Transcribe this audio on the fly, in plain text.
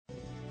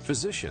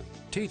physician,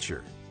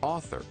 teacher,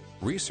 author,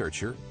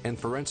 researcher, and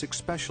forensic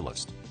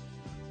specialist.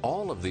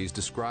 All of these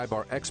describe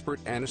our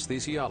expert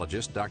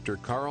anesthesiologist, Dr.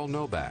 Carl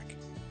Nobak.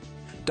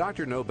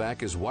 Dr.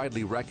 Nobak is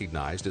widely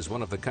recognized as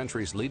one of the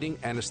country's leading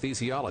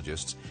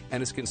anesthesiologists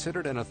and is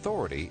considered an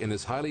authority in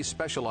this highly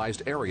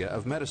specialized area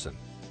of medicine.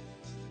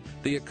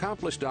 The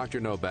accomplished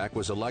Dr. Nobak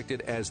was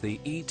elected as the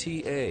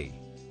ETA,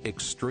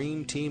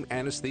 Extreme Team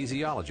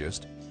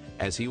Anesthesiologist,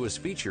 as he was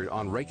featured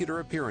on regular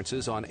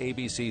appearances on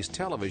ABC's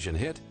television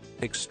hit,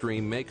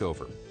 Extreme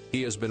Makeover.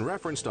 He has been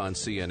referenced on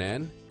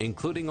CNN,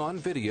 including on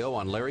video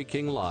on Larry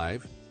King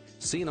Live,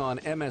 seen on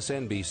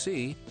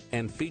MSNBC,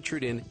 and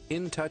featured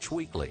in Touch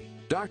Weekly.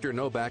 Dr.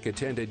 Nobak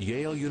attended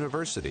Yale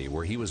University,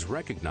 where he was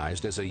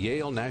recognized as a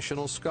Yale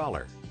National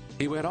Scholar.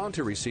 He went on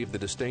to receive the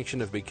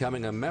distinction of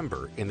becoming a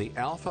member in the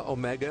Alpha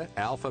Omega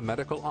Alpha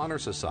Medical Honor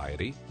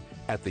Society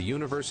at the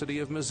University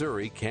of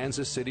Missouri,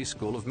 Kansas City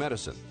School of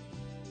Medicine.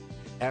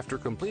 After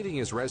completing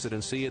his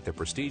residency at the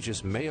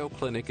prestigious Mayo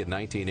Clinic in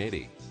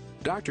 1980,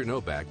 Dr.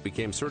 Nobak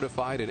became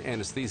certified in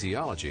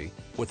anesthesiology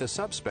with a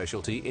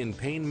subspecialty in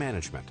pain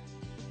management.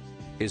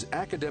 His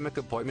academic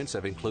appointments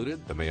have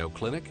included the Mayo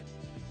Clinic,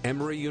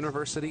 Emory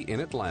University in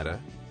Atlanta,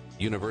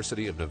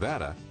 University of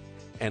Nevada,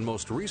 and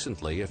most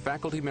recently a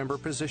faculty member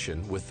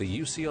position with the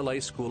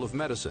UCLA School of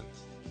Medicine.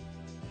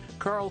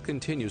 Carl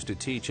continues to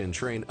teach and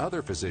train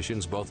other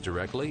physicians both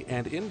directly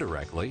and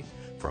indirectly,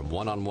 from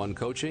one-on-one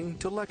coaching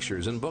to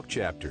lectures and book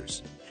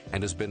chapters,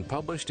 and has been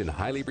published in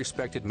highly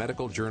respected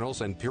medical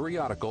journals and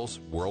periodicals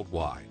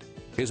worldwide.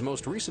 His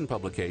most recent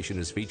publication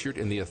is featured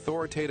in the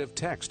authoritative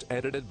text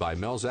edited by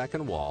Melzack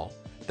and Wall,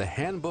 The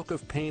Handbook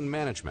of Pain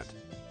Management.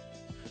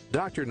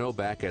 Dr.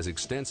 Nobak has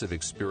extensive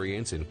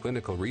experience in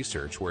clinical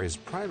research where his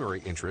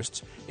primary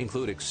interests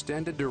include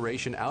extended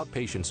duration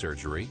outpatient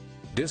surgery,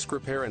 disc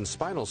repair and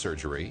spinal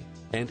surgery,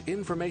 and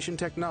information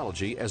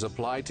technology as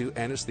applied to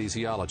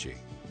anesthesiology.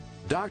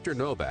 Dr.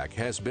 Nobak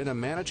has been a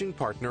managing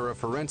partner of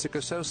Forensic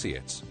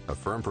Associates, a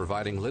firm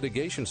providing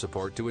litigation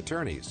support to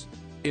attorneys.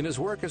 In his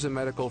work as a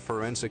medical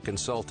forensic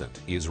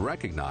consultant, he is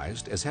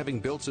recognized as having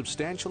built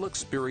substantial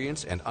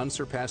experience and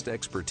unsurpassed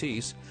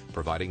expertise,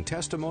 providing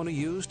testimony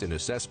used in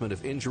assessment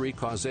of injury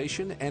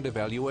causation and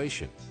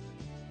evaluation.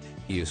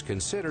 He is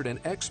considered an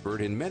expert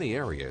in many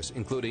areas,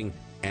 including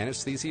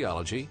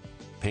anesthesiology,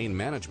 pain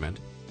management,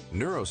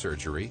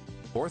 neurosurgery,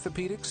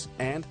 orthopedics,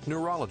 and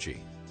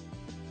neurology.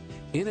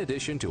 In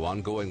addition to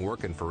ongoing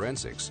work in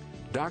forensics,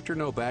 Dr.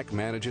 Nobak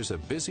manages a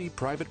busy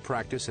private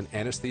practice in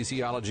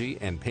anesthesiology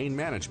and pain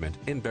management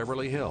in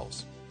Beverly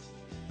Hills.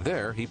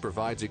 There, he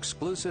provides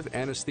exclusive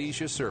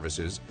anesthesia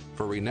services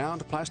for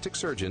renowned plastic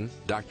surgeon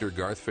Dr.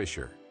 Garth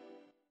Fisher.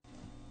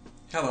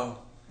 Hello,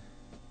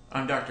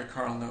 I'm Dr.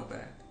 Carl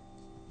Nobak.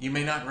 You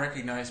may not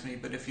recognize me,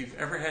 but if you've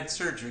ever had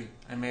surgery,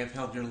 I may have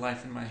held your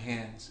life in my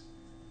hands.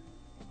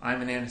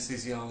 I'm an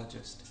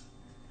anesthesiologist.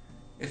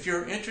 If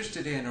you're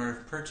interested in or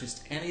have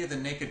purchased any of the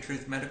Naked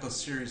Truth Medical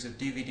series of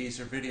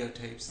DVDs or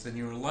videotapes, then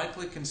you are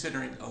likely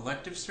considering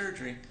elective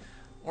surgery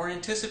or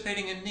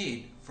anticipating a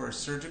need for a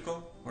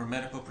surgical or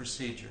medical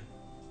procedure.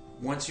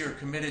 Once you're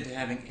committed to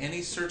having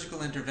any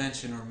surgical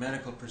intervention or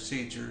medical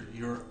procedure,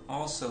 you're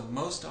also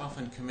most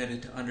often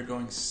committed to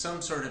undergoing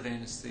some sort of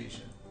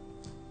anesthesia.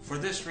 For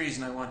this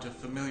reason, I want to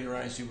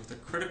familiarize you with the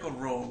critical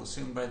role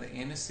assumed by the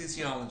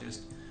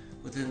anesthesiologist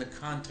within the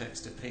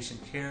context of patient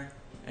care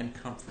and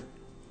comfort.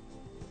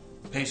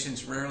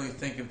 Patients rarely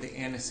think of the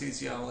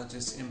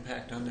anesthesiologist's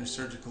impact on their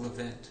surgical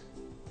event.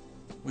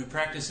 We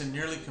practice in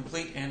nearly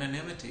complete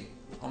anonymity,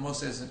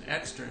 almost as an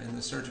extra in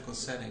the surgical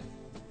setting.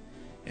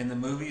 In the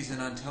movies and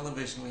on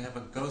television, we have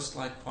a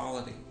ghost-like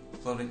quality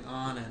floating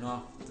on and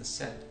off the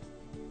set.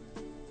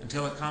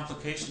 Until a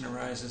complication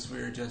arises, we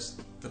are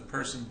just the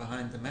person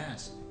behind the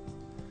mask.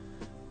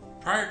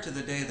 Prior to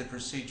the day of the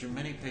procedure,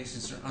 many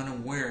patients are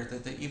unaware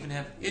that they even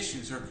have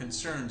issues or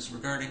concerns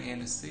regarding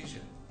anesthesia.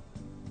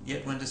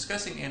 Yet when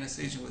discussing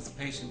anesthesia with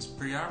patients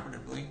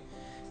preoperatively,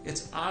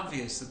 it's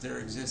obvious that there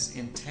exists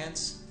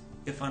intense,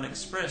 if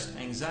unexpressed,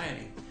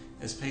 anxiety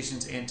as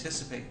patients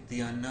anticipate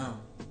the unknown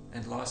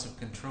and loss of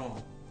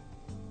control.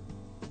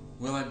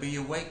 Will I be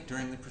awake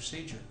during the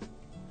procedure?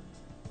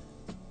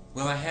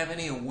 Will I have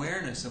any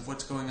awareness of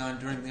what's going on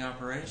during the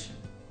operation?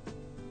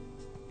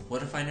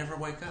 What if I never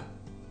wake up?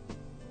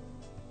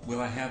 Will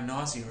I have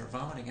nausea or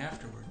vomiting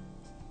afterward?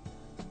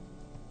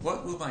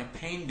 What will my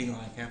pain be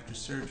like after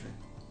surgery?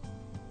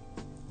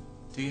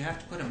 Do you have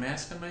to put a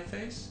mask on my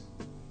face?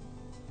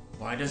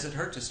 Why does it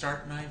hurt to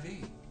start an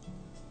IV?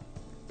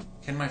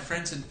 Can my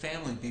friends and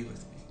family be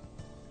with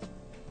me?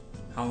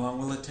 How long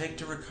will it take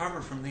to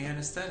recover from the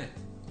anesthetic?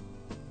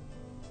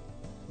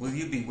 Will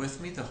you be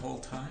with me the whole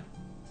time?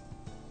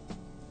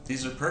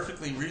 These are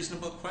perfectly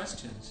reasonable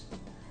questions.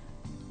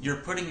 You're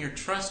putting your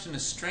trust in a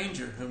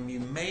stranger whom you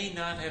may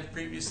not have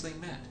previously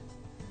met.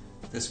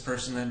 This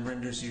person then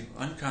renders you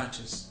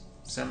unconscious,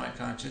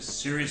 semi-conscious,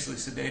 seriously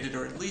sedated,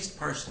 or at least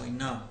partially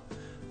numb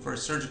for a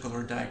surgical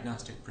or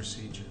diagnostic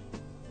procedure.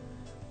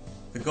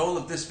 The goal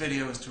of this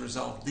video is to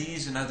resolve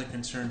these and other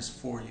concerns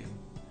for you.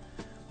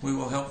 We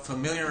will help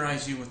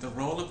familiarize you with the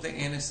role of the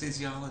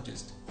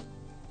anesthesiologist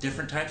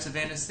different types of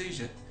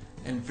anesthesia,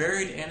 and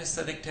varied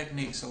anesthetic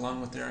techniques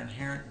along with their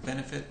inherent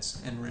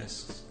benefits and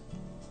risks.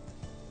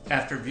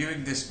 After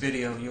viewing this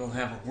video, you'll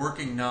have a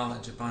working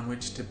knowledge upon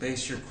which to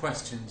base your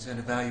questions and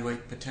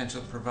evaluate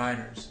potential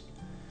providers.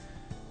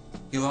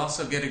 You'll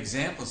also get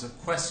examples of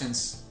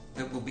questions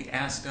that will be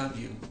asked of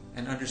you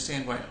and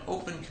understand why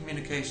open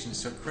communication is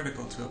so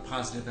critical to a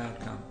positive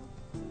outcome.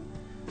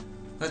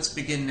 Let's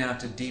begin now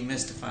to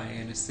demystify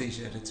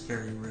anesthesia at its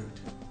very root.